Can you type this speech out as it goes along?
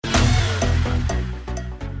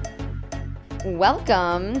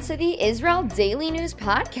Welcome to the Israel Daily News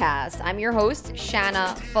Podcast. I'm your host,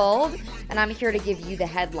 Shanna Fuld, and I'm here to give you the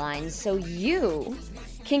headlines so you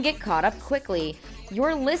can get caught up quickly.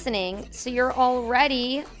 You're listening, so you're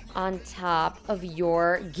already on top of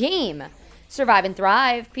your game. Survive and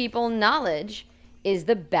thrive, people. Knowledge is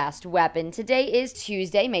the best weapon. Today is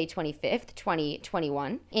Tuesday, May 25th,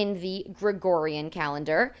 2021, in the Gregorian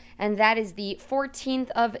calendar, and that is the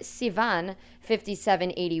 14th of Sivan,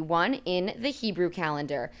 5781 in the Hebrew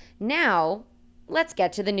calendar. Now, let's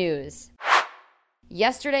get to the news.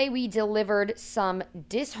 Yesterday, we delivered some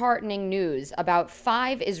disheartening news about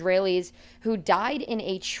 5 Israelis who died in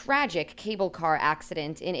a tragic cable car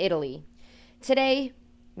accident in Italy. Today,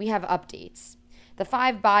 we have updates. The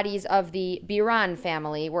 5 bodies of the Biran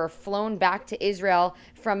family were flown back to Israel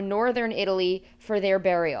from northern Italy for their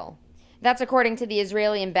burial. That's according to the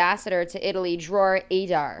Israeli ambassador to Italy, Dror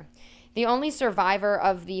Adar. The only survivor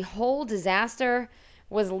of the whole disaster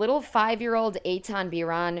was little 5-year-old Eitan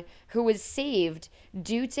Biran, who was saved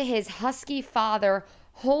due to his husky father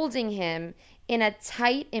holding him in a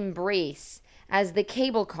tight embrace as the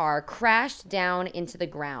cable car crashed down into the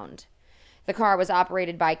ground. The car was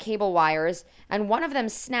operated by cable wires, and one of them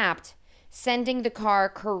snapped, sending the car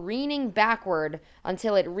careening backward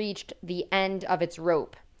until it reached the end of its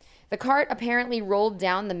rope. The cart apparently rolled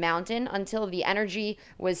down the mountain until the energy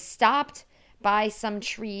was stopped by some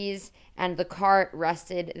trees, and the cart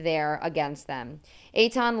rested there against them.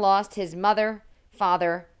 Eitan lost his mother,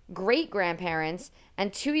 father, great-grandparents,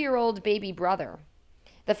 and 2-year-old baby brother.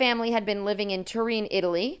 The family had been living in Turin,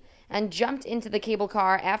 Italy, and jumped into the cable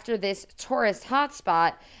car after this tourist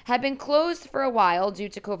hotspot had been closed for a while due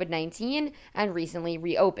to COVID-19 and recently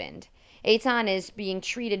reopened. Eitan is being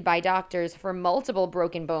treated by doctors for multiple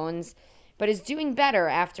broken bones, but is doing better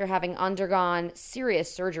after having undergone serious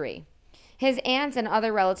surgery. His aunts and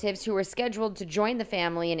other relatives who were scheduled to join the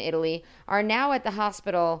family in Italy are now at the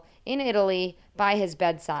hospital in Italy by his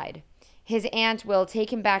bedside. His aunt will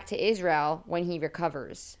take him back to Israel when he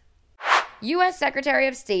recovers. U.S. Secretary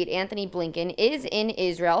of State Antony Blinken is in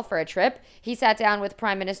Israel for a trip. He sat down with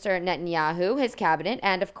Prime Minister Netanyahu, his cabinet,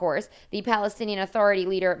 and, of course, the Palestinian Authority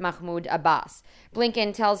leader Mahmoud Abbas.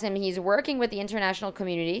 Blinken tells him he's working with the international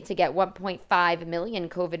community to get 1.5 million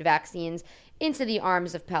COVID vaccines into the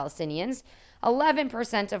arms of Palestinians.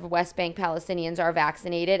 11% of West Bank Palestinians are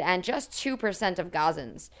vaccinated, and just 2% of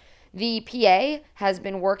Gazans. The PA has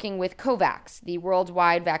been working with COVAX, the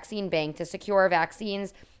worldwide vaccine bank, to secure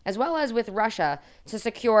vaccines, as well as with Russia to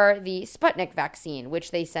secure the Sputnik vaccine, which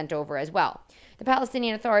they sent over as well. The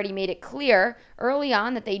Palestinian Authority made it clear early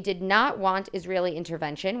on that they did not want Israeli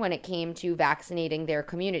intervention when it came to vaccinating their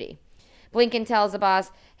community. Blinken tells Abbas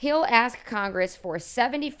he'll ask Congress for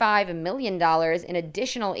 $75 million in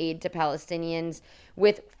additional aid to Palestinians,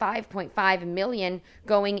 with $5.5 million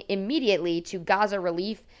going immediately to Gaza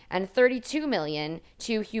relief and $32 million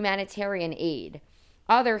to humanitarian aid.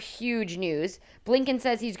 Other huge news, Blinken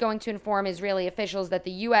says he's going to inform Israeli officials that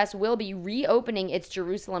the U.S. will be reopening its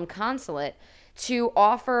Jerusalem consulate to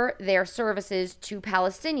offer their services to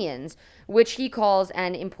Palestinians, which he calls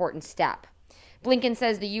an important step. Blinken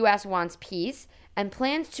says the U.S. wants peace and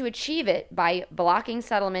plans to achieve it by blocking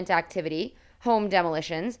settlement activity, home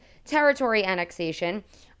demolitions, territory annexation,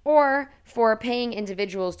 or for paying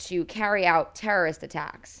individuals to carry out terrorist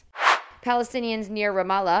attacks. Palestinians near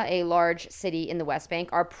Ramallah, a large city in the West Bank,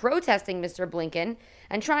 are protesting Mr. Blinken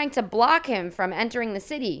and trying to block him from entering the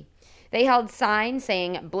city. They held signs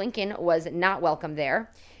saying Blinken was not welcome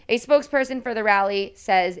there. A spokesperson for the rally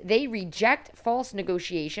says they reject false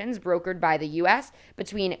negotiations brokered by the U.S.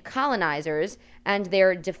 between colonizers and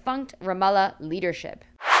their defunct Ramallah leadership.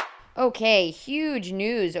 Okay, huge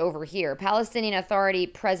news over here. Palestinian Authority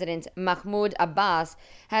President Mahmoud Abbas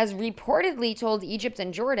has reportedly told Egypt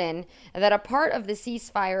and Jordan that a part of the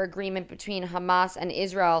ceasefire agreement between Hamas and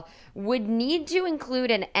Israel would need to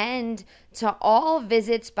include an end to all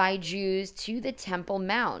visits by Jews to the Temple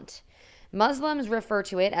Mount. Muslims refer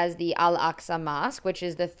to it as the Al-Aqsa Mosque, which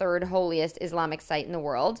is the third holiest Islamic site in the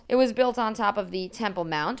world. It was built on top of the Temple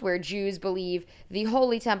Mount, where Jews believe the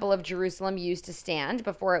Holy Temple of Jerusalem used to stand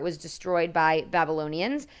before it was destroyed by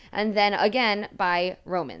Babylonians and then again by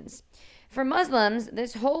Romans. For Muslims,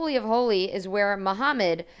 this Holy of Holies is where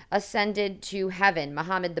Muhammad ascended to heaven,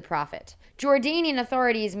 Muhammad the Prophet. Jordanian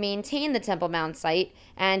authorities maintain the Temple Mount site,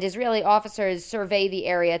 and Israeli officers survey the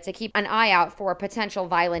area to keep an eye out for potential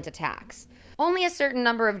violent attacks. Only a certain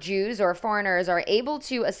number of Jews or foreigners are able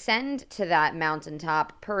to ascend to that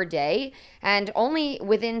mountaintop per day, and only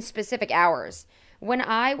within specific hours. When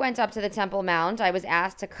I went up to the Temple Mount, I was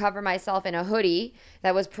asked to cover myself in a hoodie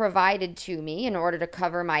that was provided to me in order to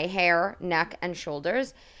cover my hair, neck, and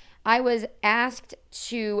shoulders. I was asked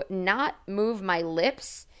to not move my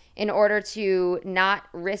lips in order to not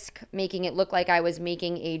risk making it look like I was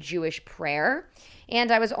making a Jewish prayer.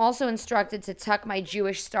 And I was also instructed to tuck my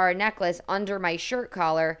Jewish star necklace under my shirt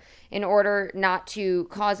collar in order not to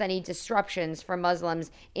cause any disruptions for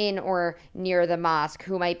Muslims in or near the mosque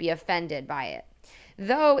who might be offended by it.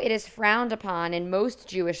 Though it is frowned upon in most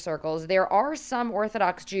Jewish circles, there are some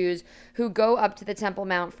Orthodox Jews who go up to the Temple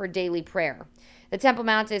Mount for daily prayer. The Temple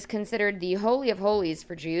Mount is considered the Holy of Holies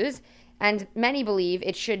for Jews, and many believe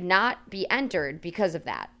it should not be entered because of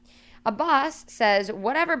that. Abbas says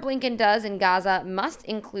whatever Blinken does in Gaza must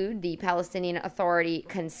include the Palestinian Authority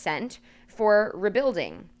consent for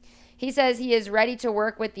rebuilding. He says he is ready to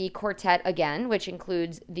work with the quartet again, which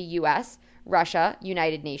includes the U.S., Russia,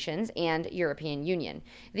 United Nations, and European Union.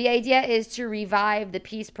 The idea is to revive the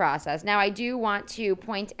peace process. Now, I do want to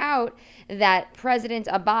point out that President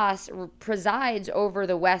Abbas presides over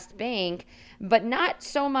the West Bank, but not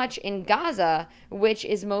so much in Gaza, which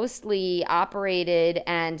is mostly operated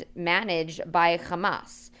and managed by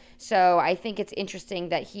Hamas. So I think it's interesting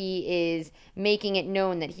that he is making it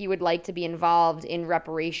known that he would like to be involved in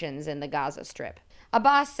reparations in the Gaza Strip.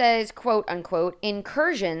 Abbas says, quote unquote,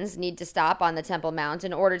 incursions need to stop on the Temple Mount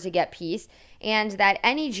in order to get peace, and that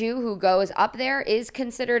any Jew who goes up there is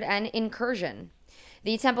considered an incursion.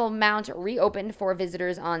 The Temple Mount reopened for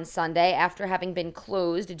visitors on Sunday after having been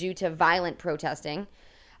closed due to violent protesting.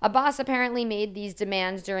 Abbas apparently made these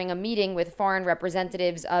demands during a meeting with foreign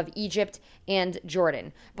representatives of Egypt and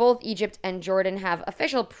Jordan. Both Egypt and Jordan have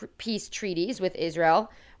official peace treaties with Israel,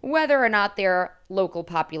 whether or not their local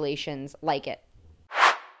populations like it.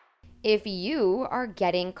 If you are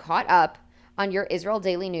getting caught up on your Israel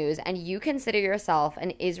Daily News and you consider yourself an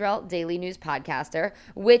Israel Daily News podcaster,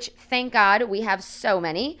 which thank God we have so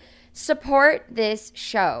many, support this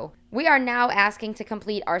show. We are now asking to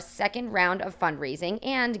complete our second round of fundraising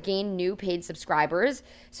and gain new paid subscribers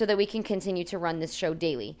so that we can continue to run this show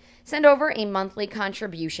daily. Send over a monthly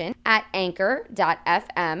contribution at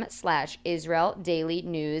anchor.fm/Israel Daily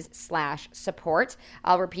News/support.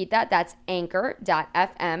 I'll repeat that. That's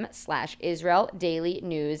anchor.fm/Israel Daily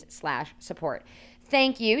News/support.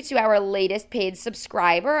 Thank you to our latest paid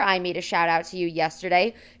subscriber. I made a shout out to you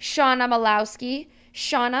yesterday, Shauna Malowski.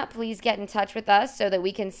 Shauna, please get in touch with us so that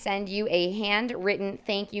we can send you a handwritten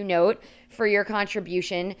thank you note for your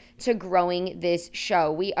contribution to growing this show.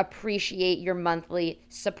 We appreciate your monthly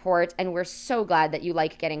support, and we're so glad that you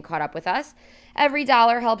like getting caught up with us. Every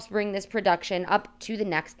dollar helps bring this production up to the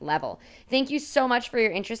next level. Thank you so much for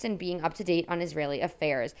your interest in being up to date on Israeli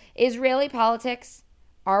affairs. Israeli politics,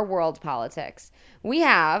 our world politics. We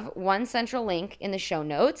have one central link in the show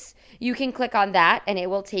notes. You can click on that and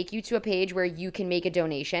it will take you to a page where you can make a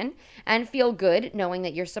donation and feel good knowing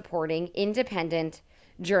that you're supporting independent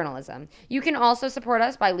journalism. You can also support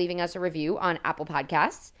us by leaving us a review on Apple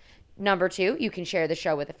Podcasts. Number 2, you can share the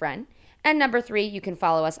show with a friend. And number 3, you can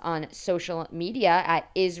follow us on social media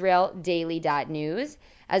at israeldaily.news,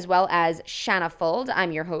 as well as Shanna Fuld.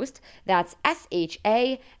 I'm your host. That's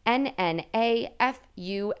SHANNAFULD.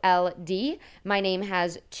 My name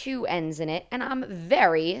has 2 N's in it, and I'm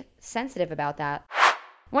very sensitive about that.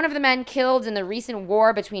 One of the men killed in the recent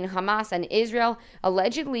war between Hamas and Israel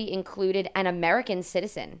allegedly included an American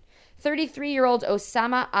citizen. 33-year-old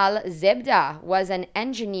Osama al-Zebda was an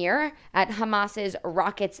engineer at Hamas's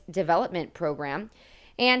rockets development program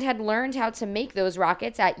and had learned how to make those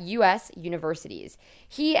rockets at U.S. universities.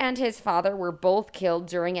 He and his father were both killed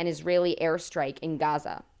during an Israeli airstrike in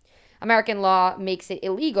Gaza. American law makes it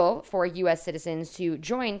illegal for U.S. citizens to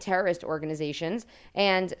join terrorist organizations,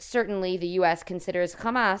 and certainly the U.S. considers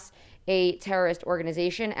Hamas a terrorist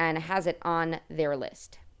organization and has it on their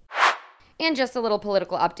list. And just a little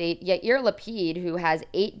political update, Yair Lapid, who has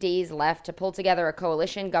 8 days left to pull together a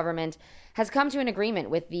coalition government, has come to an agreement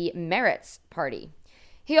with the Meretz party.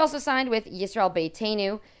 He also signed with Yisrael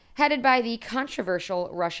Beitenu, headed by the controversial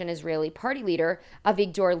Russian-Israeli party leader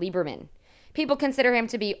Avigdor Lieberman. People consider him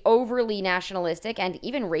to be overly nationalistic and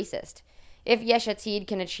even racist. If Yesh Atid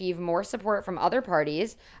can achieve more support from other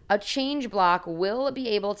parties, a change bloc will be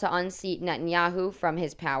able to unseat Netanyahu from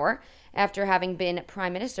his power after having been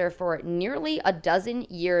prime minister for nearly a dozen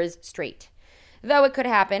years straight. Though it could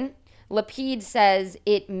happen, Lapid says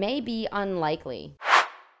it may be unlikely.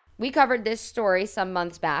 We covered this story some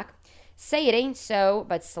months back. Say it ain't so,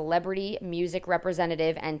 but celebrity music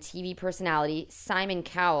representative and TV personality Simon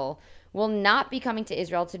Cowell will not be coming to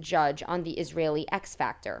Israel to judge on the Israeli X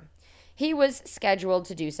Factor. He was scheduled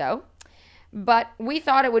to do so. But we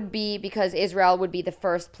thought it would be because Israel would be the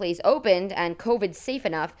first place opened and COVID safe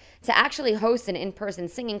enough to actually host an in-person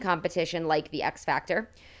singing competition like the X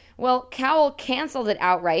Factor. Well, Cowell canceled it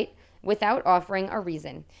outright without offering a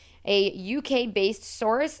reason. A UK-based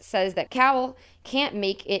source says that Cowell can't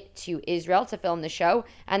make it to Israel to film the show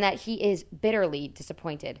and that he is bitterly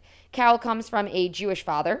disappointed. Cowell comes from a Jewish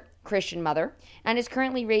father, Christian mother, and is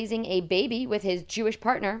currently raising a baby with his Jewish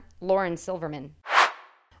partner, Lauren Silverman.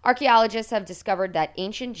 Archaeologists have discovered that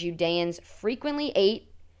ancient Judeans frequently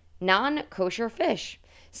ate non-kosher fish,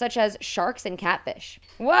 such as sharks and catfish.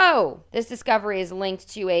 Whoa! This discovery is linked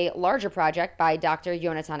to a larger project by Dr.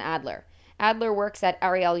 Yonatan Adler. Adler works at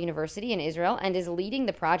Ariel University in Israel and is leading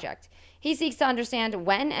the project. He seeks to understand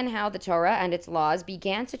when and how the Torah and its laws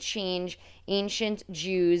began to change ancient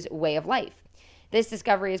Jews' way of life. This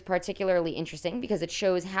discovery is particularly interesting because it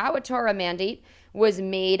shows how a Torah mandate was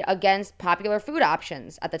made against popular food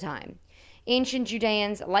options at the time. Ancient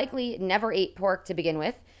Judeans likely never ate pork to begin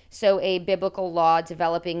with, so a biblical law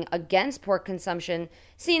developing against pork consumption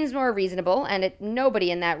seems more reasonable, and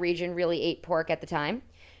nobody in that region really ate pork at the time.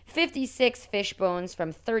 56 fish bones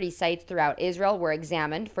from 30 sites throughout Israel were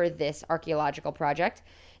examined for this archaeological project.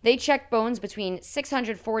 They checked bones between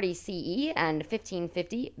 640 CE and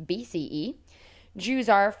 1550 BCE. Jews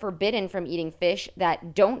are forbidden from eating fish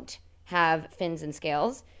that don't have fins and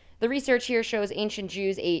scales. The research here shows ancient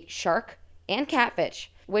Jews ate shark and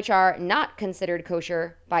catfish, which are not considered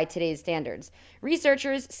kosher by today's standards.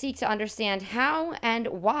 Researchers seek to understand how and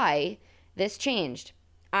why this changed.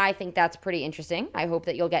 I think that's pretty interesting. I hope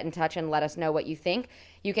that you'll get in touch and let us know what you think.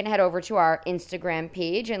 You can head over to our Instagram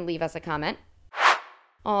page and leave us a comment.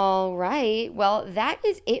 All right. Well, that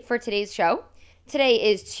is it for today's show.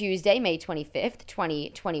 Today is Tuesday, May 25th,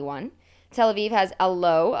 2021. Tel Aviv has a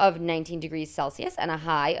low of 19 degrees Celsius and a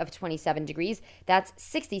high of 27 degrees. That's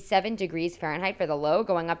 67 degrees Fahrenheit for the low,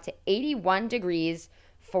 going up to 81 degrees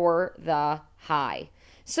for the high.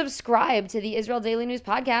 Subscribe to the Israel Daily News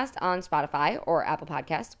podcast on Spotify or Apple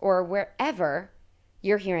Podcasts or wherever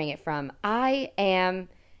you're hearing it from. I am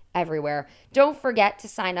everywhere. Don't forget to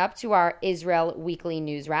sign up to our Israel Weekly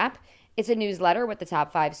News Wrap. It's a newsletter with the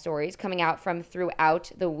top 5 stories coming out from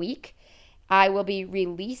throughout the week. I will be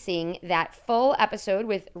releasing that full episode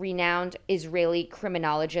with renowned Israeli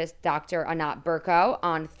criminologist Dr. Anat Berko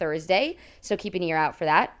on Thursday, so keep an ear out for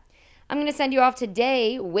that. I'm going to send you off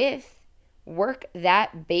today with Work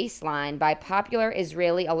That Bassline by popular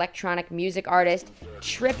Israeli electronic music artist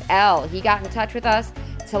Trip L. He got in touch with us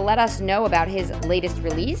to let us know about his latest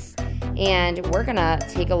release, and we're going to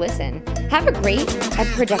take a listen. Have a great and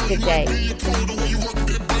productive day.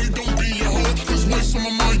 Some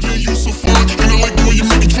of my, yeah, you so fine, and I like the way you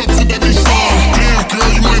make it drop.